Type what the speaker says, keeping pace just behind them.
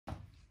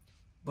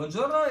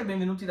Buongiorno e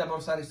benvenuti da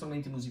Borsari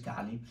Strumenti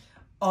Musicali.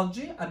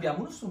 Oggi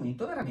abbiamo uno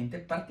strumento veramente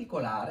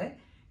particolare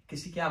che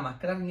si chiama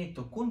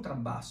Clarinetto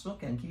Contrabbasso,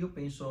 che anch'io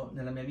penso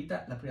nella mia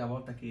vita è la prima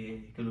volta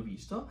che l'ho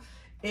visto,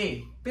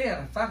 e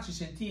per farci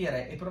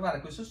sentire e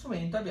provare questo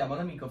strumento abbiamo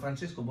l'amico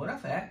Francesco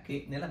Bonafè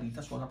che nella vita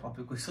suona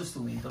proprio questo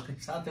strumento,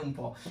 pensate un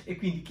po', e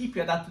quindi chi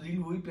più adatto di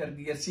lui per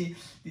dirci,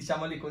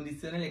 diciamo, le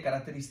condizioni e le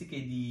caratteristiche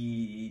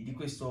di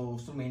questo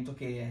strumento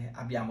che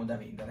abbiamo da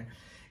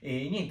vendere.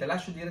 E niente,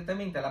 lascio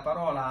direttamente la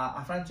parola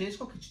a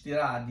Francesco che ci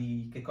dirà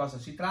di che cosa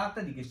si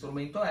tratta, di che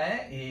strumento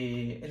è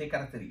e le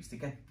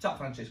caratteristiche. Ciao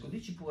Francesco,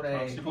 dici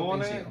pure il tuo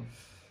pensiero.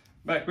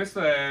 Beh,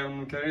 questo è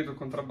un clarinetto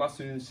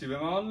contrabbasso in si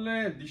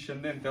bemolle,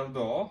 discendente al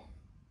Do,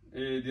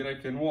 e direi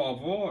che è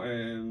nuovo,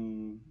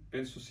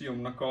 penso sia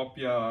una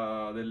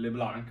copia del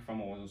Leblanc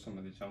famoso,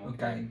 insomma, diciamo Ok.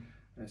 che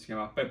si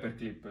chiama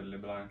Paperclip il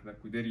Leblanc, da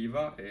cui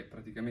deriva, è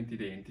praticamente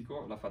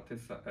identico, la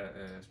fattezza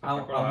è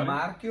spettacolare. Ha un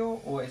marchio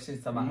o è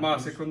senza marchio? Ma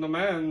secondo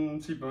me,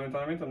 sì,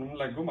 momentaneamente non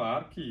leggo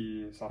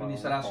marchi, quindi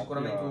sarà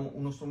sicuramente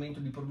uno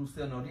strumento di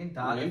produzione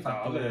orientale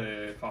fatto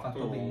bene.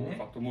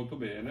 Fatto molto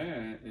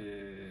bene.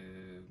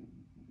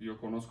 Io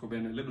conosco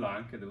bene il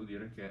Leblanc e devo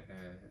dire che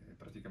è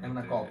praticamente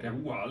una copia. è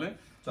uguale,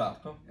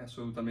 certo. È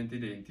assolutamente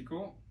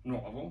identico,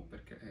 nuovo,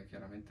 perché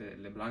chiaramente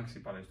il Leblanc si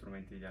parla di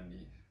strumenti degli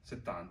anni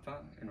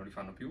 70 e non li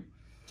fanno più.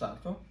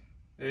 Certo.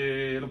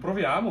 E lo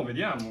proviamo,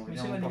 vediamo. Mi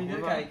sembra di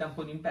vedere che ha i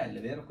tamponi in pelle,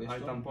 vero questo? Ha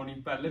i tamponi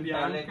in pelle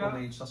bianca. bianca.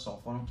 Come il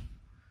sassofono.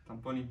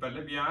 Tamponi in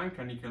pelle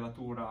bianca,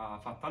 nichellatura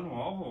fatta a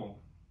nuovo.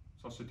 Non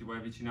so se ti vuoi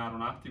avvicinare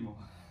un attimo,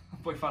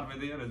 puoi far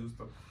vedere,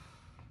 giusto?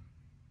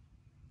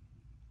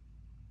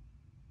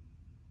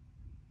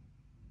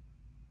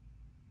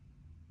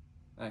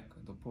 Ecco,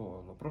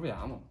 dopo lo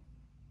proviamo.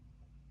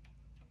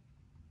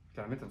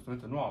 Chiaramente lo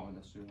strumento è nuovo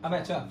adesso.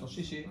 Beh, certo,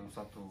 sì. Non è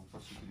stato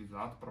forse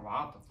utilizzato,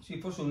 provato. Sì,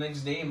 forse un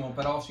ex demo,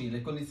 però sì,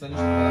 le condizioni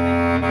sono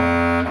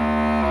veramente...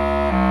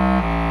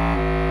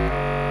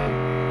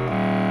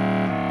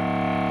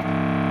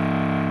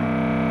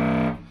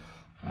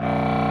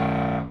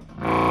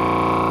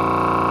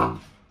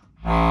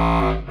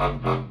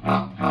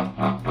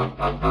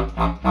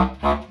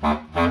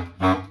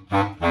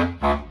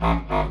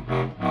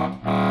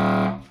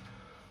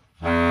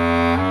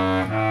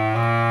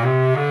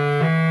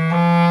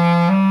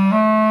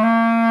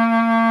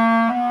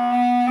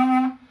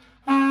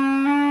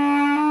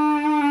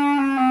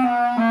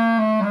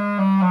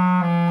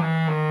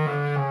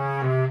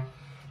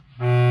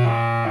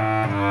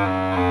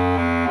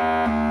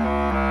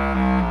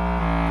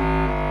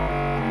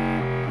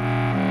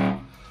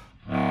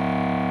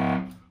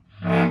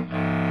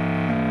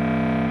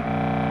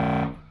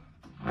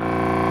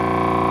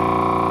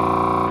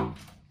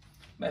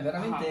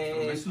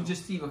 veramente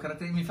suggestivo,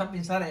 mi fa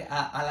pensare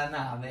alla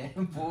nave.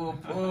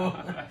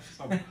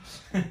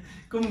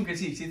 Comunque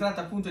sì, si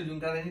tratta appunto di un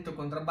clarinetto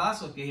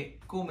contrabbasso che,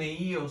 come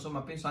io,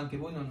 insomma, penso anche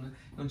voi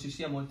non ci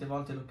sia molte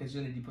volte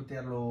l'occasione di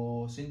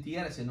poterlo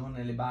sentire, se non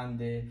nelle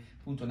bande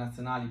appunto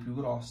nazionali più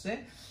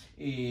grosse.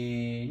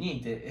 E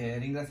niente,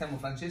 ringraziamo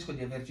Francesco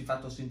di averci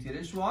fatto sentire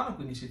il suono.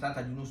 Quindi si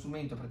tratta di uno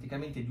strumento,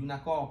 praticamente di una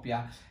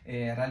copia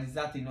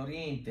realizzata in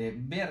Oriente,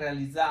 ben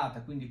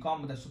realizzata, quindi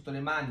comoda sotto le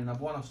mani, una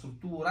buona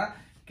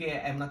struttura,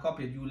 che è una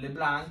copia di un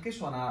Leblanc che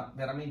suona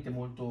veramente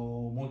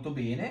molto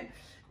bene.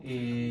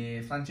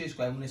 E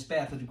Francesco è un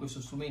esperto di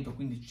questo strumento,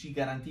 quindi ci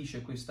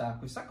garantisce questa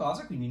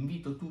cosa. Quindi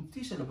invito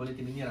tutti, se lo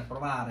volete venire a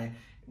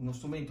provare, uno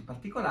strumento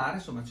particolare,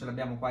 insomma ce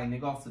l'abbiamo qua in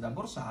negozio da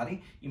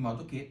Borsari, in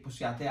modo che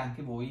possiate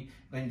anche voi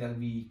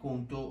rendervi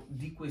conto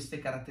di queste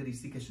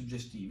caratteristiche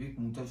suggestive.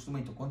 Comunque è lo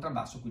strumento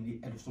contrabbasso, quindi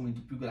è lo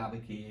strumento più grave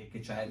che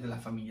c'è della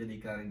famiglia dei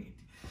clarinetti.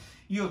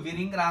 Io vi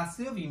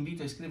ringrazio, vi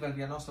invito a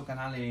iscrivervi al nostro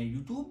canale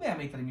YouTube e a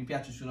mettere mi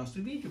piace sui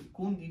nostri video,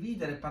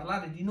 condividere,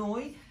 parlare di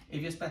noi, e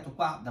vi aspetto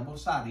qua da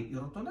Borsari in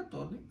rotonda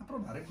Torri a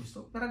provare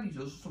questo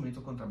meraviglioso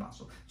strumento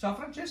contrabbasso. Ciao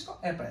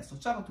Francesco e a presto,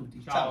 ciao a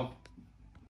tutti. Ciao.